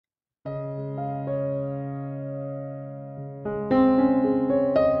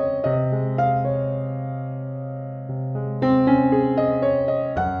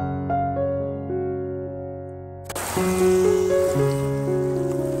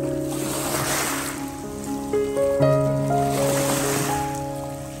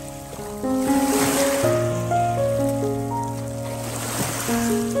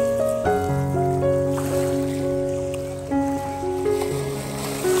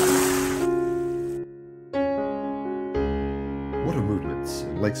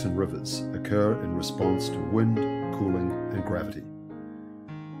lakes and rivers occur in response to wind, cooling, and gravity.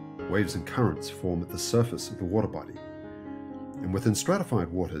 Waves and currents form at the surface of the water body. And within stratified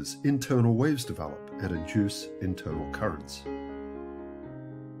waters, internal waves develop and induce internal currents.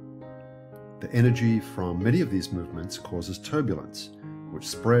 The energy from many of these movements causes turbulence, which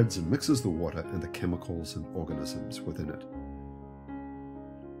spreads and mixes the water and the chemicals and organisms within it.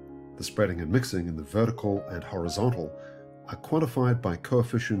 The spreading and mixing in the vertical and horizontal are quantified by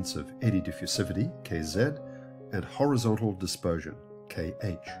coefficients of eddy diffusivity, Kz, and horizontal dispersion,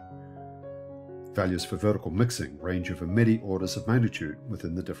 Kh. Values for vertical mixing range over many orders of magnitude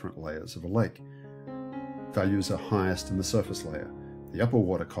within the different layers of a lake. Values are highest in the surface layer, the upper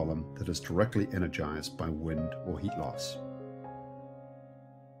water column that is directly energized by wind or heat loss.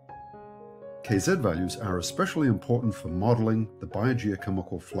 Kz values are especially important for modeling the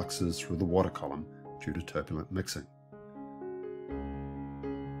biogeochemical fluxes through the water column due to turbulent mixing.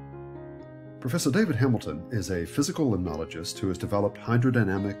 Professor David Hamilton is a physical limnologist who has developed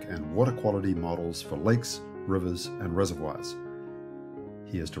hydrodynamic and water quality models for lakes, rivers, and reservoirs.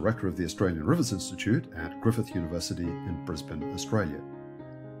 He is director of the Australian Rivers Institute at Griffith University in Brisbane, Australia.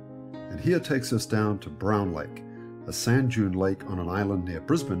 And here takes us down to Brown Lake, a sand dune lake on an island near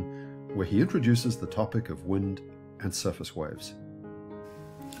Brisbane, where he introduces the topic of wind and surface waves.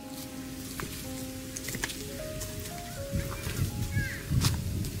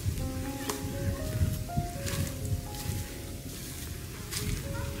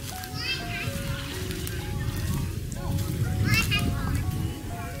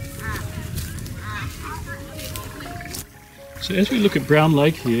 So as we look at Brown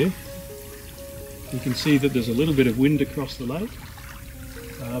Lake here, you can see that there's a little bit of wind across the lake,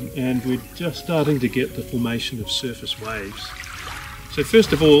 and we're just starting to get the formation of surface waves. So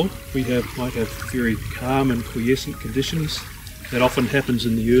first of all, we might have very calm and quiescent conditions. That often happens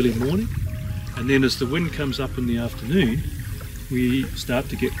in the early morning, and then as the wind comes up in the afternoon, we start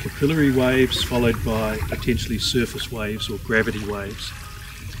to get capillary waves followed by potentially surface waves or gravity waves.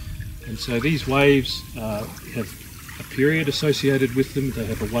 And so these waves have a period associated with them. They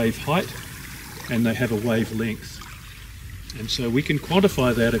have a wave height and they have a wave length. And so we can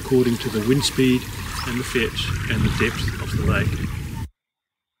quantify that according to the wind speed and the fetch and the depth of the lake.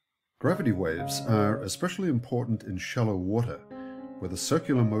 Gravity waves are especially important in shallow water, where the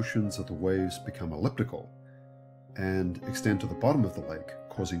circular motions of the waves become elliptical and extend to the bottom of the lake,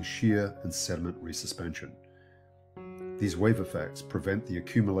 causing shear and sediment resuspension. These wave effects prevent the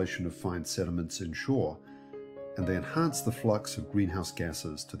accumulation of fine sediments inshore, and they enhance the flux of greenhouse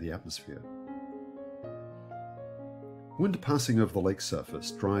gases to the atmosphere. Wind passing over the lake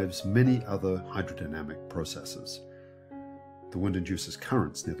surface drives many other hydrodynamic processes. The wind induces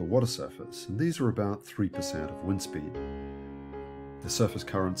currents near the water surface, and these are about 3% of wind speed. The surface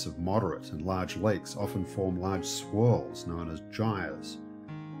currents of moderate and large lakes often form large swirls known as gyres.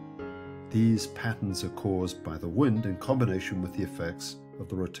 These patterns are caused by the wind in combination with the effects of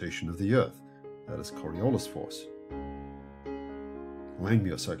the rotation of the Earth, that is Coriolis force.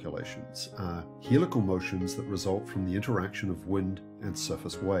 Langmuir circulations are helical motions that result from the interaction of wind and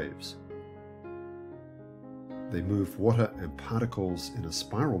surface waves. They move water and particles in a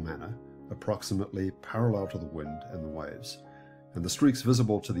spiral manner, approximately parallel to the wind and the waves, and the streaks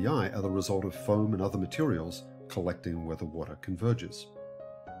visible to the eye are the result of foam and other materials collecting where the water converges.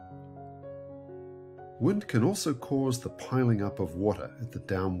 Wind can also cause the piling up of water at the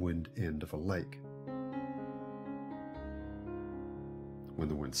downwind end of a lake. When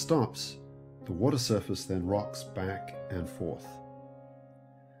the wind stops, the water surface then rocks back and forth.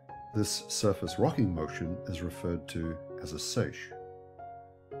 This surface rocking motion is referred to as a seiche.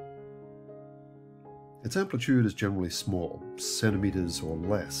 Its amplitude is generally small, centimeters or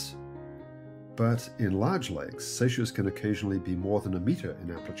less. But in large lakes, seiches can occasionally be more than a meter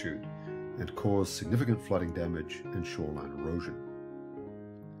in amplitude and cause significant flooding damage and shoreline erosion.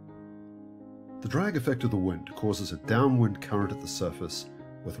 The drag effect of the wind causes a downwind current at the surface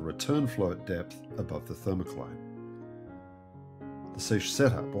with a return flow at depth above the thermocline. The seiche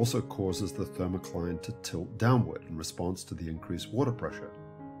setup also causes the thermocline to tilt downward in response to the increased water pressure.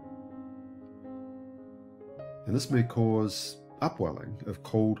 And this may cause upwelling of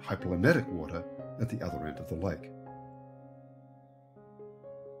cold hypolimitic water at the other end of the lake.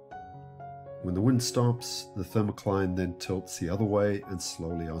 When the wind stops, the thermocline then tilts the other way and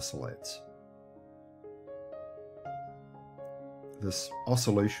slowly oscillates. This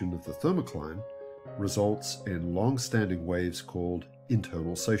oscillation of the thermocline results in long-standing waves called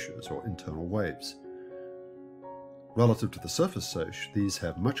internal seiches or internal waves. Relative to the surface seiche, these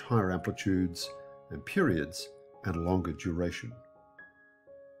have much higher amplitudes and periods and longer duration.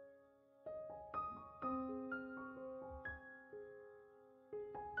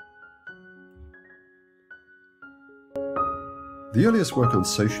 The earliest work on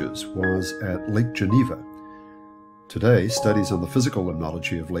seiches was at Lake Geneva. Today, studies on the physical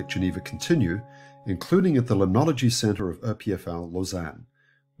limnology of Lake Geneva continue, including at the Limnology Center of EPFL Lausanne,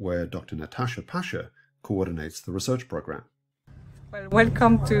 where Dr. Natacha Pasche coordinates the research program. Well,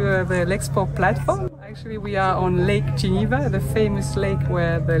 welcome to the L'Export platform. Actually, we are on Lake Geneva, the famous lake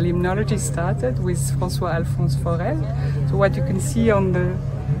where the limnology started with François-Alphonse Forel. So what you can see on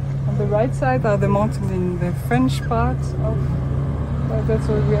the right side are the mountains in the French part of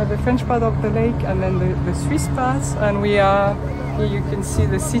so we have the French part of the lake and then the Swiss part, and we are here. You can see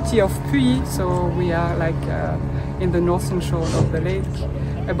the city of Puy. So we are like in the northern shore of the lake,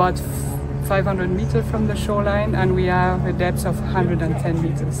 about 500 meters from the shoreline, and we have a depth of 110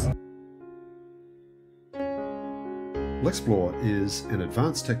 meters. L'Explore is an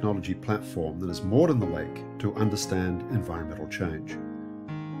advanced technology platform that is moored in the lake to understand environmental change.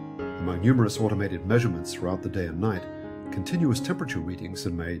 Among numerous automated measurements throughout the day and night, continuous temperature readings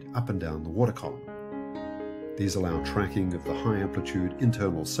are made up and down the water column. These allow tracking of the high-amplitude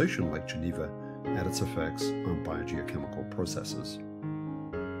internal seiche in Lake Geneva and its effects on biogeochemical processes.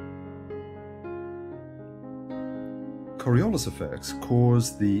 Coriolis effects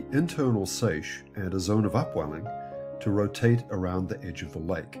cause the internal seiche and a zone of upwelling to rotate around the edge of the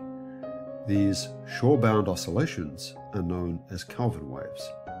lake. These shore-bound oscillations are known as Kelvin waves.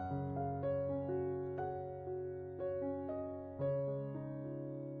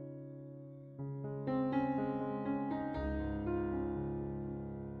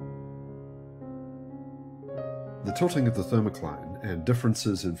 The tilting of the thermocline and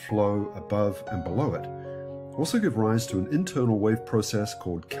differences in flow above and below it also give rise to an internal wave process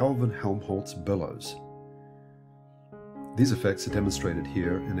called Kelvin-Helmholtz billows. These effects are demonstrated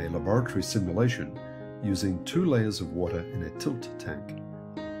here in a laboratory simulation using 2 layers of water in a tilt tank.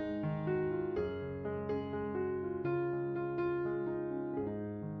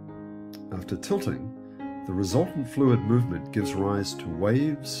 After tilting, the resultant fluid movement gives rise to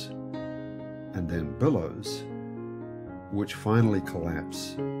waves and then billows, which finally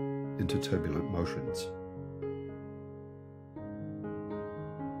collapse into turbulent motions.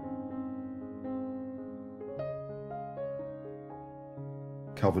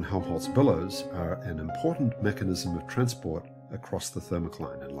 Kelvin-Helmholtz billows are an important mechanism of transport across the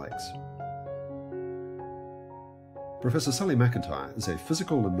thermocline in lakes. Professor Sally MacIntyre is a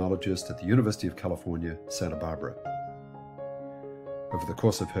physical limnologist at the University of California, Santa Barbara. Over the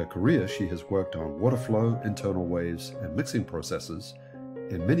course of her career, she has worked on water flow, internal waves, and mixing processes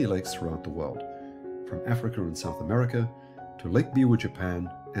in many lakes throughout the world, from Africa and South America to Lake Biwa,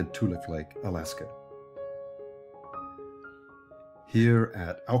 Japan, and Tulup Lake, Alaska. Here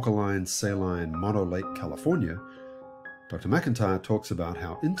at alkaline saline Mono Lake, California, Dr. MacIntyre talks about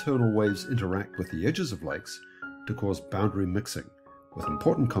how internal waves interact with the edges of lakes to cause boundary mixing, with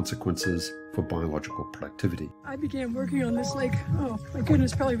important consequences for biological productivity. I began working on this lake, oh my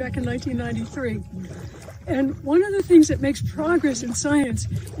goodness, probably back in 1993. And one of the things that makes progress in science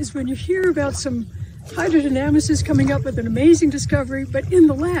is when you hear about some hydrodynamicists coming up with an amazing discovery, but in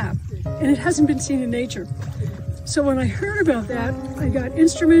the lab, and it hasn't been seen in nature. So when I heard about that, I got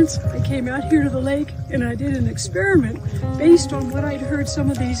instruments, I came out here to the lake, and I did an experiment based on what I'd heard some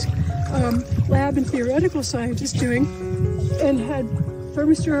of these lab and theoretical scientists doing, and had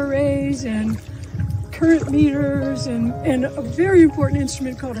thermistor arrays and current meters and a very important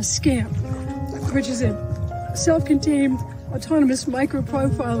instrument called a SCAMP, which is a self-contained autonomous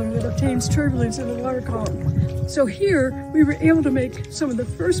microprofiler that obtains turbulence in the water column. So here we were able to make some of the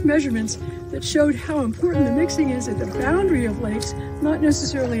first measurements that showed how important the mixing is at the boundary of lakes, not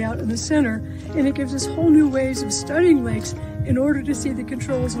necessarily out in the center, and it gives us whole new ways of studying lakes in order to see the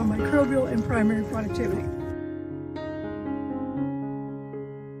controls on microbial and primary productivity.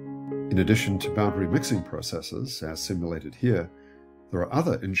 In addition to boundary mixing processes, as simulated here, there are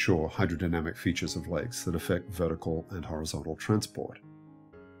other inshore hydrodynamic features of lakes that affect vertical and horizontal transport.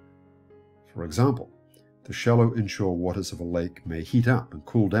 For example, the shallow inshore waters of a lake may heat up and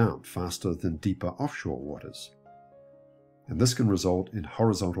cool down faster than deeper offshore waters. And this can result in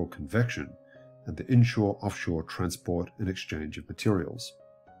horizontal convection and the inshore-offshore transport and exchange of materials.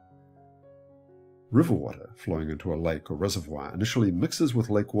 River water flowing into a lake or reservoir initially mixes with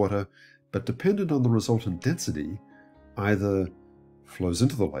lake water, but dependent on the resultant density, either flows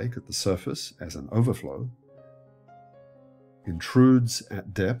into the lake at the surface as an overflow, intrudes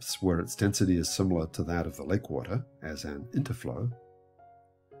at depths where its density is similar to that of the lake water as an interflow,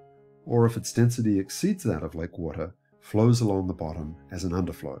 or if its density exceeds that of lake water, flows along the bottom as an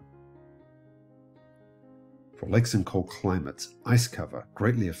underflow. For lakes in cold climates, ice cover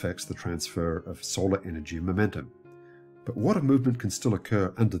greatly affects the transfer of solar energy momentum, But water movement can still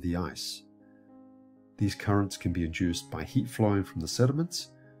occur under the ice. These currents can be induced by heat flowing from the sediments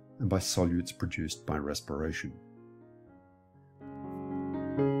and by solutes produced by respiration.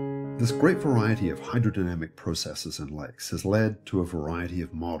 This great variety of hydrodynamic processes in lakes has led to a variety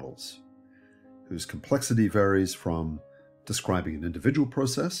of models, whose complexity varies from describing an individual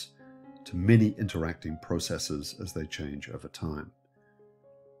process to many interacting processes as they change over time.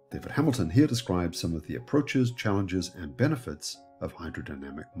 David Hamilton here describes some of the approaches, challenges, and benefits of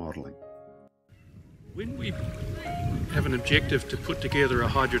hydrodynamic modeling. When we have an objective to put together a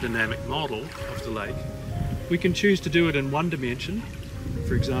hydrodynamic model of the lake, we can choose to do it in one dimension.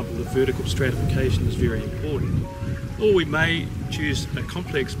 For example, the vertical stratification is very important. Or we may choose a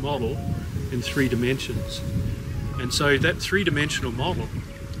complex model in 3 dimensions. And so that 3-dimensional model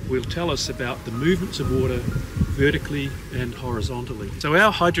will tell us about the movements of water vertically and horizontally. So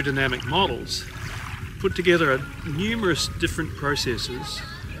our hydrodynamic models put together numerous different processes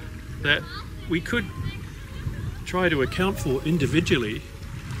that we could try to account for individually,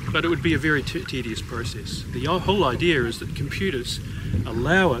 but it would be a very tedious process. The whole idea is that computers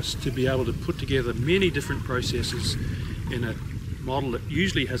allow us to be able to put together many different processes in a model that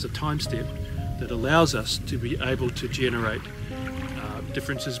usually has a time step that allows us to be able to generate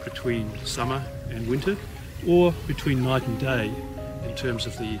differences between summer and winter, or between night and day in terms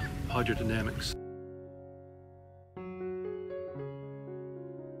of the hydrodynamics.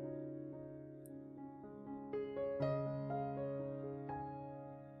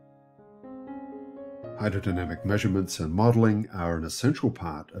 Hydrodynamic measurements and modeling are an essential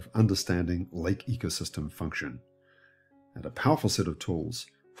part of understanding lake ecosystem function, and a powerful set of tools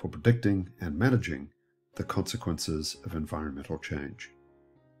for predicting and managing the consequences of environmental change.